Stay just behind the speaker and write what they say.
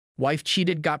Wife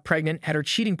cheated, got pregnant, had her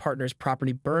cheating partner's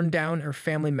property burned down, her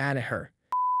family mad at her.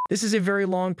 This is a very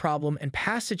long problem, and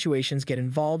past situations get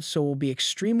involved, so it will be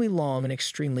extremely long and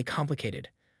extremely complicated.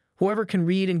 Whoever can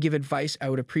read and give advice, I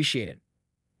would appreciate it.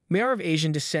 We are of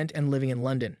Asian descent and living in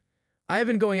London. I have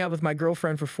been going out with my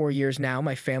girlfriend for 4 years now.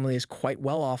 My family is quite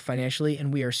well off financially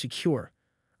and we are secure.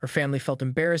 Her family felt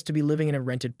embarrassed to be living in a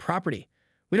rented property.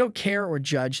 We don't care or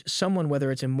judge someone whether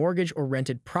it's a mortgage or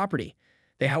rented property.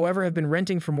 They, however, have been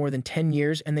renting for more than 10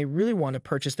 years and they really want to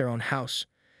purchase their own house.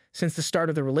 Since the start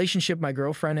of the relationship, my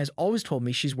girlfriend has always told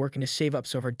me she's working to save up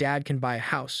so her dad can buy a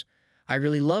house. I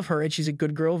really love her and she's a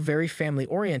good girl, very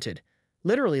family-oriented.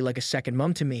 Literally like a second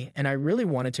mom to me, and I really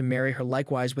wanted to marry her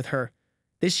likewise with her.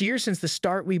 This year, since the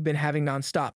start, we've been having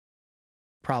non-stop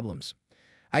problems.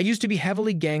 I used to be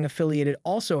heavily gang-affiliated.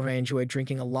 Also, I enjoyed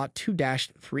drinking a lot,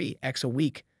 2-3x a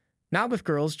week. Not with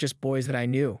girls, just boys that I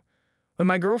knew. When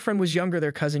my girlfriend was younger,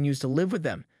 their cousin used to live with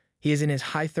them. He is in his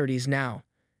high 30s now.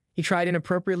 He tried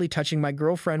inappropriately touching my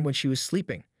girlfriend when she was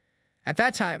sleeping. At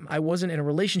that time, I wasn't in a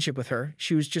relationship with her.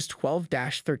 She was just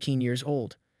 12-13 years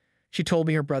old. She told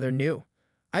me her brother knew.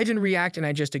 I didn't react and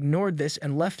I just ignored this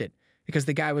and left it, because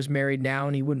the guy was married now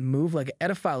and he wouldn't move like an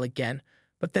pedophile again.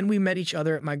 But then we met each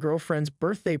other at my girlfriend's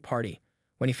birthday party.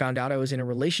 When he found out I was in a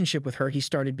relationship with her, he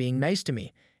started being nice to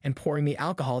me and pouring me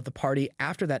alcohol at the party.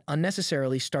 After that,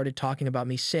 unnecessarily started talking about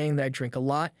me, saying that I drink a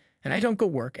lot and I don't go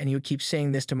work, and he would keep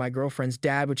saying this to my girlfriend's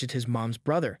dad, which is his mom's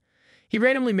brother. He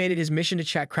randomly made it his mission to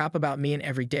chat crap about me, and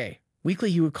every day.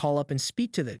 Weekly, he would call up and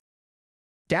speak to the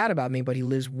dad about me, but he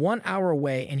lives 1 hour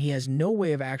away and he has no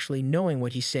way of actually knowing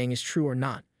what he's saying is true or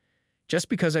not. Just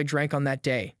because I drank on that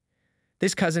day.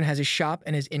 This cousin has a shop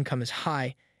and his income is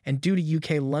high, and due to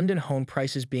UK London home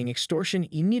prices being extortion,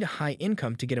 you need a high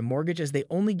income to get a mortgage, as they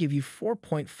only give you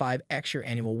 4.5x your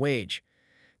annual wage.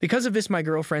 Because of this, my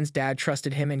girlfriend's dad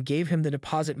trusted him and gave him the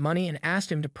deposit money and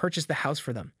asked him to purchase the house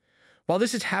for them. While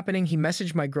this is happening, he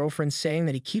messaged my girlfriend saying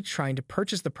that he keeps trying to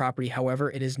purchase the property, however,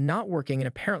 it is not working, and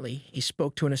apparently he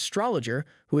spoke to an astrologer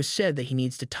who has said that he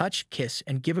needs to touch, kiss,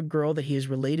 and give a girl that he is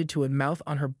related to a mouth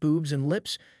on her boobs and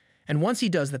lips, and once he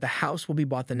does that, the house will be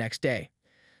bought the next day.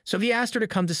 So he asked her to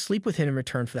come to sleep with him in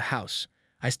return for the house.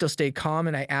 I still stayed calm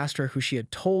and I asked her who she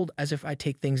had told, as if I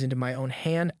take things into my own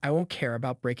hand, I won't care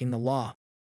about breaking the law.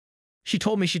 She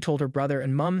told me she told her brother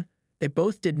and mom. They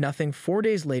both did nothing. 4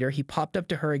 days later, he popped up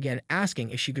to her again,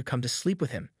 asking if she could come to sleep with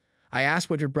him. I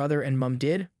asked what your brother and mom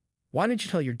did. Why didn't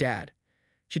you tell your dad?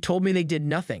 She told me they did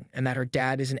nothing and that her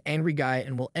dad is an angry guy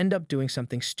and will end up doing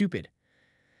something stupid.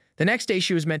 The next day,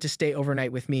 she was meant to stay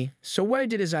overnight with me, so what I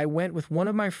did is I went with one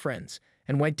of my friends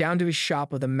and went down to his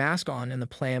shop with a mask on, and the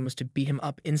plan was to beat him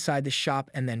up inside the shop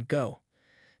and then go.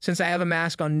 Since I have a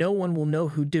mask on, no one will know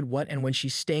who did what, and when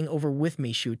she's staying over with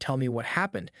me, she would tell me what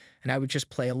happened, and I would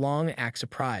just play along and act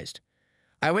surprised.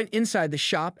 I went inside the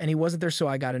shop, and he wasn't there, so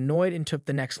I got annoyed and took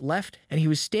the next left, and he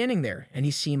was standing there, and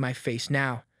he's seen my face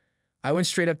now. I went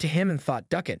straight up to him and thought,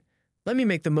 duck it. Let me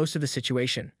make the most of the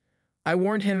situation. I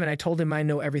warned him, and I told him I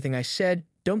know everything. I said,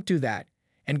 don't do that,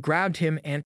 and grabbed him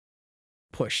and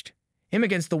pushed him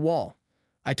against the wall.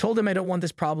 I told him I don't want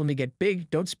this problem to get big,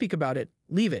 don't speak about it,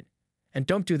 leave it. And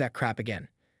don't do that crap again.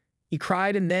 He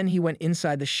cried, and then he went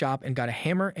inside the shop and got a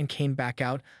hammer and came back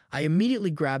out. I immediately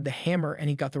grabbed the hammer and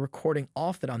he got the recording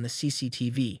off that on the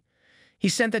CCTV. He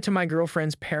sent that to my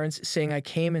girlfriend's parents, saying I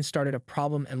came and started a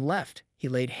problem and left. He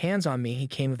laid hands on me. He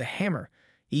came with a hammer.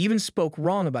 He even spoke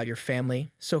wrong about your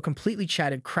family, so completely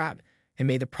chatted crap and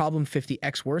made the problem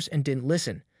 50x worse and didn't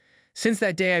listen. Since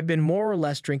that day, I've been more or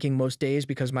less drinking most days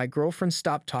because my girlfriend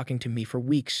stopped talking to me for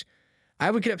weeks. I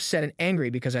would get upset and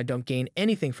angry because I don't gain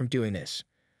anything from doing this.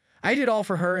 I did all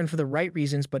for her and for the right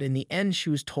reasons, but in the end, she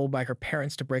was told by her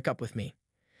parents to break up with me.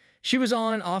 She was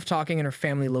on and off talking, and her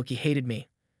family low-key hated me.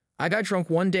 I got drunk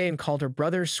one day and called her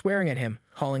brother, swearing at him,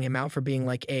 calling him out for being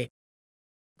like a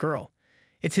girl.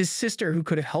 It's his sister who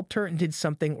could have helped her and did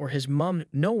something, or his mom.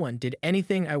 No one did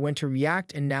anything. I went to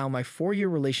react, and now my 4-year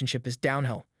relationship is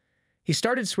downhill. He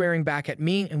started swearing back at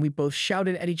me, and we both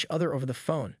shouted at each other over the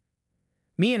phone.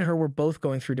 Me and her were both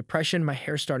going through depression. My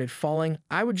hair started falling.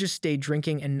 I would just stay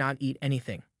drinking and not eat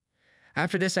anything.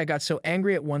 After this, I got so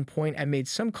angry at one point, I made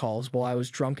some calls while I was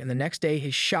drunk, and the next day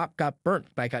his shop got burnt,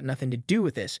 but I got nothing to do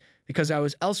with this because I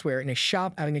was elsewhere in his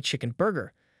shop having a chicken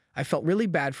burger. I felt really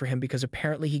bad for him because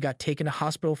apparently he got taken to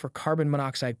hospital for carbon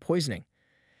monoxide poisoning.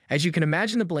 As you can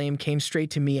imagine, the blame came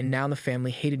straight to me, and now the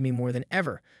family hated me more than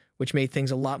ever, which made things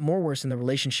a lot more worse in the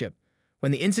relationship.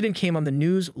 When the incident came on the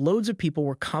news, loads of people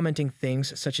were commenting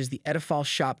things such as the pedophile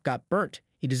shop got burnt,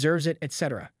 he deserves it,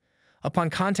 etc.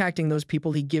 Upon contacting those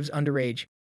people, he gives underage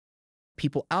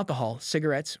people alcohol,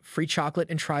 cigarettes, free chocolate,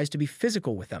 and tries to be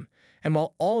physical with them. And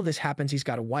while all of this happens, he's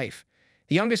got a wife.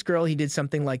 The youngest girl he did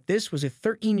something like this was a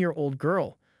 13-year-old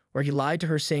girl, where he lied to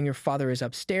her saying your father is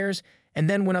upstairs, and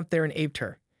then went up there and aped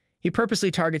her. He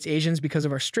purposely targets Asians because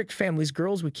of our strict families.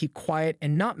 Girls would keep quiet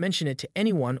and not mention it to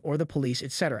anyone or the police,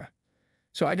 etc.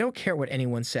 So I don't care what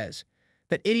anyone says.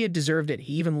 That idiot deserved it.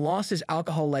 He even lost his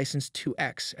alcohol license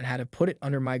 2x and had to put it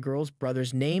under my girl's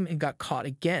brother's name and got caught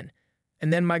again.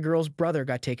 And then my girl's brother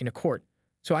got taken to court.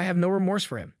 So I have no remorse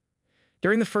for him.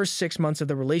 During the first 6 months of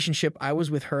the relationship, I was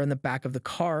with her in the back of the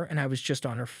car and I was just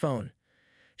on her phone.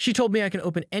 She told me I can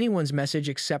open anyone's message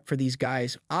except for these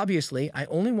guys. Obviously, I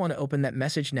only want to open that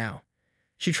message now.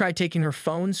 She tried taking her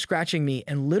phone, scratching me,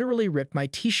 and literally ripped my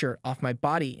t-shirt off my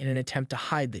body in an attempt to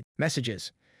hide the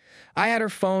messages. I had her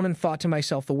phone and thought to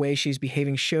myself, the way she's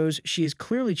behaving shows she is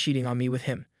clearly cheating on me with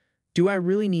him. Do I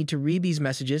really need to read these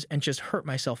messages and just hurt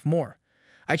myself more?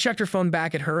 I checked her phone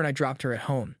back at her and I dropped her at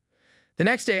home. The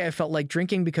next day, I felt like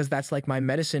drinking because that's like my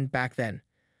medicine back then.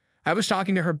 I was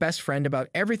talking to her best friend about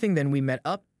everything, then we met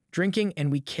up, drinking,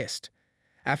 and we kissed.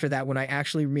 After that, when I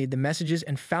actually read the messages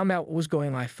and found out what was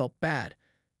going on, I felt bad.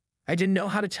 I didn't know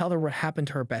how to tell her what happened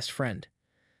to her best friend.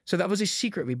 So that was a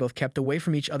secret we both kept away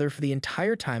from each other for the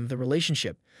entire time of the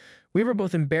relationship. We were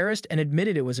both embarrassed and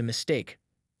admitted it was a mistake.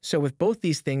 So with both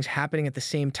these things happening at the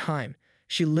same time,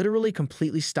 she literally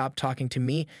completely stopped talking to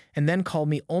me and then called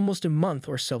me almost a month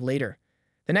or so later.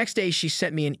 The next day, she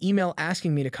sent me an email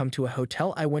asking me to come to a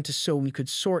hotel I went to so we could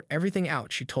sort everything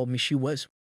out. She told me she was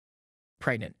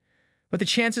pregnant, but the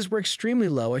chances were extremely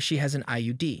low as she has an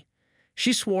IUD.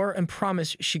 She swore and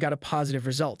promised she got a positive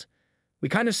result. We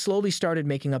kind of slowly started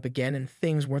making up again and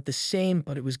things weren't the same,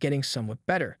 but it was getting somewhat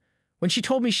better. When she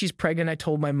told me she's pregnant, I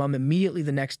told my mom immediately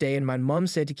the next day, and my mom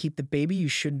said to keep the baby, you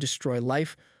shouldn't destroy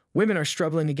life. Women are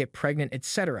struggling to get pregnant,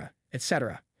 etc.,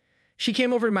 etc. She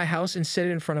came over to my house and said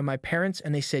it in front of my parents,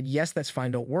 and they said, yes, that's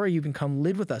fine, don't worry, you can come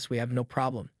live with us, we have no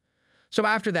problem. So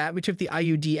after that, we took the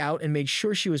IUD out and made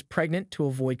sure she was pregnant to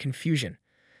avoid confusion.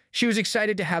 She was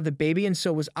excited to have the baby, and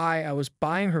so was I. I was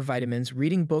buying her vitamins,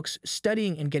 reading books,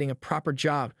 studying, and getting a proper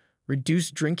job,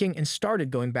 reduced drinking, and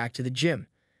started going back to the gym.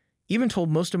 Even told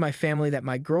most of my family that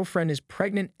my girlfriend is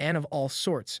pregnant and of all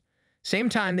sorts. Same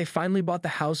time, they finally bought the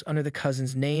house under the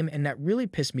cousin's name, and that really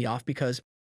pissed me off because,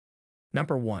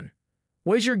 number 1,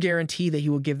 what is your guarantee that he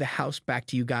will give the house back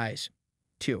to you guys?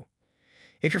 2,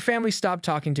 if your family stopped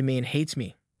talking to me and hates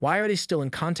me, why are they still in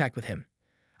contact with him?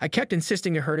 I kept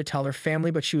insisting to her to tell her family,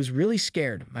 but she was really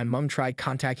scared. My mom tried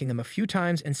contacting them a few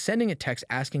times and sending a text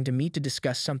asking to meet to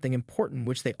discuss something important,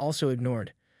 which they also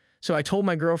ignored. So I told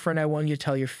my girlfriend I wanted you to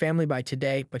tell your family by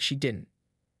today, but she didn't.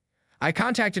 I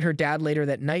contacted her dad later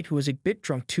that night, who was a bit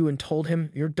drunk too, and told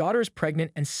him, your daughter is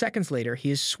pregnant, and seconds later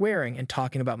he is swearing and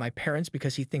talking about my parents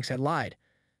because he thinks I lied.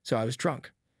 So I was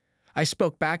drunk. I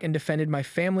spoke back and defended my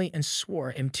family and swore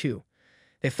him too.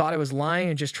 They thought I was lying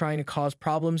and just trying to cause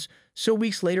problems, so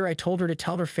weeks later I told her to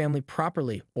tell their family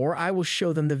properly, or I will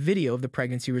show them the video of the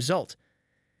pregnancy result.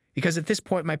 Because at this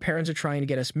point my parents are trying to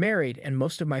get us married, and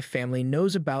most of my family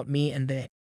knows about me, and they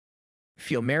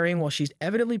feel marrying while she's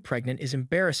evidently pregnant is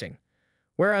embarrassing.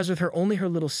 Whereas with her, only her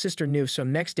little sister knew, so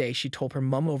next day she told her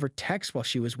mom over text while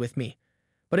she was with me.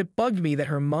 But it bugged me that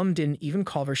her mom didn't even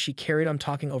call her. She carried on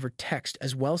talking over text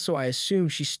as well, so I assume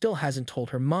she still hasn't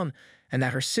told her mom, and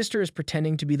that her sister is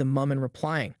pretending to be the mom and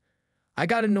replying. I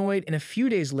got annoyed, and a few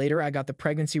days later I got the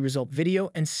pregnancy result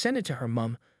video and sent it to her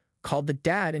mom, called the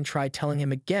dad and tried telling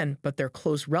him again, but their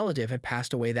close relative had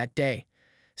passed away that day.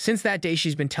 Since that day,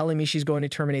 she's been telling me she's going to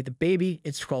terminate the baby.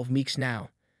 It's 12 weeks now.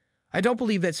 I don't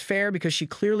believe that's fair because she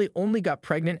clearly only got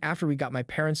pregnant after we got my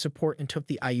parents' support and took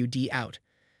the IUD out.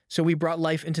 So we brought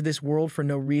life into this world for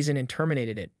no reason and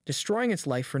terminated it, destroying its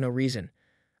life for no reason.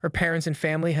 Her parents and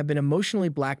family have been emotionally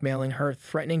blackmailing her,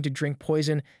 threatening to drink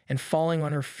poison, and falling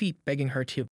on her feet begging her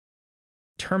to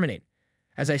terminate.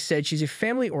 As I said, she's a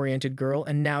family-oriented girl,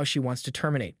 and now she wants to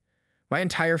terminate. My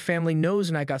entire family knows,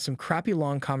 and I got some crappy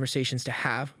long conversations to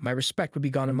have. My respect would be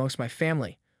gone amongst my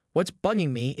family. What's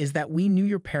bugging me is that we knew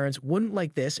your parents wouldn't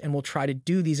like this and will try to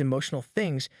do these emotional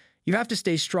things. You have to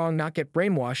stay strong, not get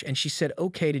brainwashed, and she said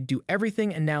okay to do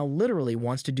everything and now literally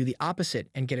wants to do the opposite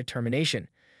and get a termination.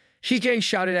 She's getting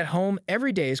shouted at home.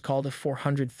 Every day is called a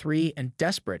 403 and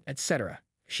desperate, etc.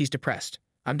 She's depressed.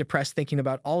 I'm depressed thinking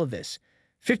about all of this.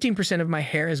 15% of my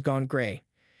hair has gone gray.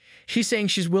 She's saying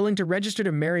she's willing to register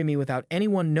to marry me without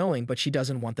anyone knowing, but she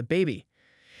doesn't want the baby.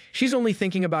 She's only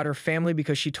thinking about her family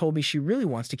because she told me she really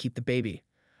wants to keep the baby.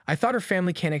 I thought her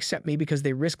family can't accept me because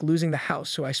they risk losing the house,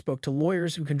 so I spoke to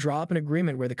lawyers who can draw up an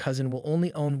agreement where the cousin will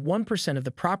only own 1% of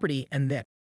the property and that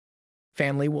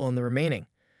family will own the remaining.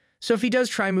 So if he does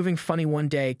try moving funny one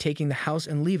day, taking the house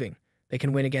and leaving, they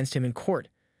can win against him in court.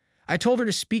 I told her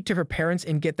to speak to her parents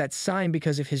and get that signed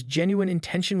because if his genuine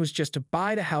intention was just to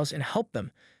buy the house and help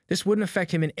them, this wouldn't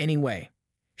affect him in any way.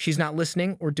 She's not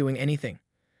listening or doing anything.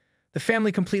 The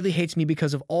family completely hates me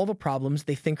because of all the problems.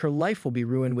 They think her life will be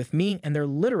ruined with me, and they're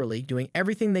literally doing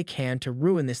everything they can to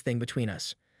ruin this thing between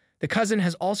us. The cousin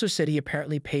has also said he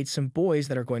apparently paid some boys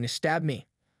that are going to stab me.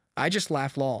 I just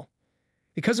laugh lol.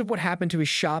 Because of what happened to his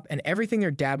shop and everything,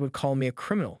 their dad would call me a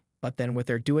criminal. But then what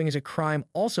they're doing is a crime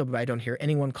also, but I don't hear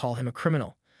anyone call him a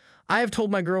criminal. I have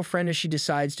told my girlfriend if she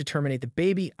decides to terminate the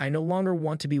baby, I no longer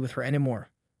want to be with her anymore.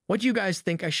 What do you guys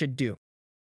think I should do?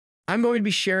 I'm going to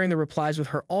be sharing the replies with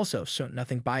her also, so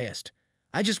nothing biased.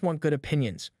 I just want good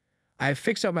opinions. I have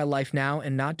fixed out my life now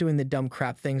and not doing the dumb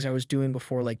crap things I was doing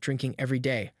before, like drinking every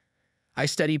day. I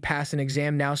studied, passed an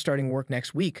exam, now starting work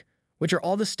next week, which are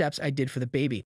all the steps I did for the baby.